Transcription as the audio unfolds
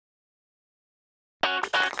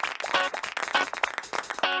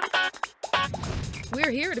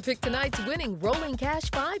We're here to pick tonight's winning Rolling Cash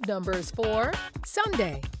 5 numbers for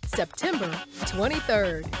Sunday, September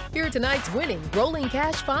 23rd. Here are tonight's winning Rolling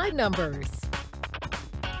Cash 5 numbers.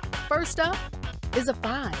 First up is a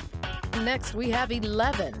 5. Next we have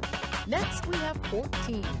 11. Next we have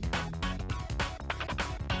 14.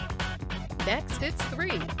 Next it's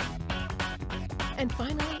 3. And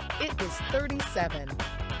finally it is 37.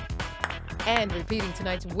 And repeating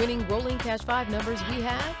tonight's winning Rolling Cash 5 numbers, we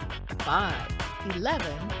have 5,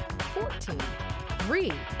 11, 14,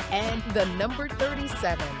 3, and the number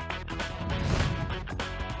 37.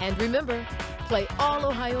 And remember, play all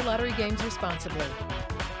Ohio Lottery games responsibly.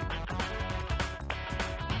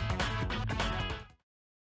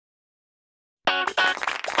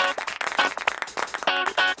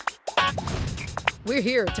 We're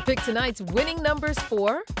here to pick tonight's winning numbers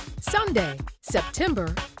for Sunday, September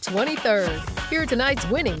 23rd. Here are tonight's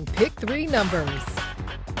winning Pick 3 numbers.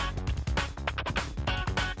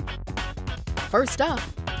 First up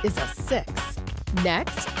is a 6.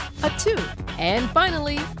 Next, a 2. And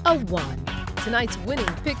finally, a 1. Tonight's winning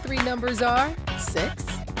Pick 3 numbers are 6,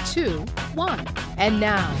 2, 1. And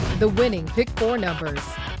now, the winning Pick 4 numbers.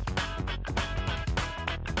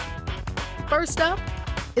 First up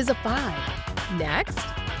is a 5. Next,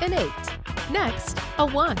 an 8. Next, a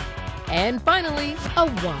 1. And finally, a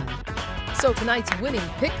 1. So tonight's winning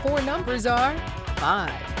Pick 4 numbers are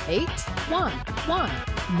 5, 8, 1, 1.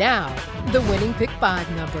 Now, the winning Pick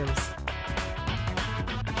 5 numbers.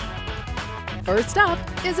 First up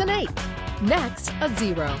is an 8. Next, a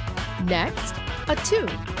 0. Next, a 2.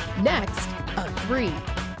 Next, a 3.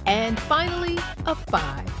 And finally, a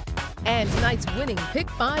 5. And tonight's winning Pick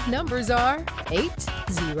 5 numbers are 8,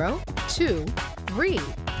 0, 2, 3,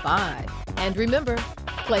 5. And remember,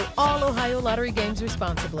 play all Ohio Lottery games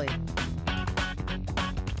responsibly.